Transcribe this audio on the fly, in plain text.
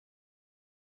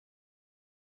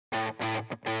My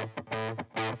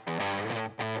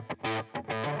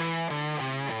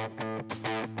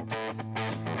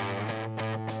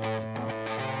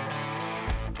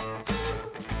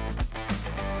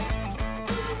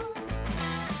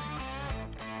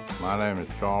name is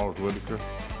Charles Whitaker.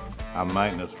 I'm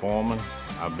maintenance foreman.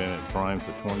 I've been at Trane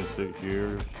for 26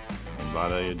 years in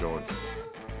Whitaker, Georgia.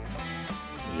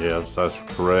 Yes, that's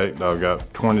correct. I've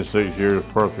got 26 years of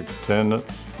perfect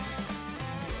attendance.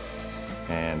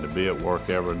 And to be at work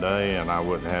every day, and I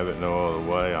wouldn't have it no other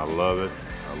way. I love it.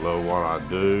 I love what I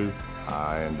do.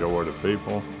 I enjoy the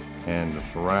people and the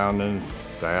surroundings.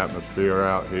 The atmosphere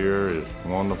out here is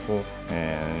wonderful,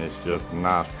 and it's just a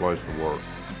nice place to work.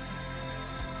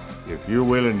 If you're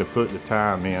willing to put the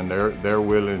time in, they're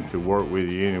willing to work with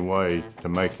you anyway to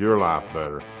make your life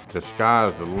better. The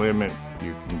sky's the limit.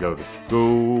 You can go to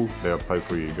school, they'll pay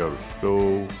for you to go to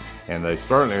school, and they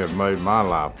certainly have made my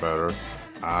life better.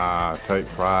 I take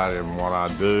pride in what I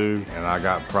do, and I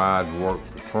got pride to work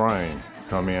for Trane.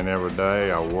 Come in every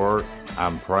day, I work.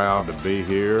 I'm proud to be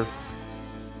here.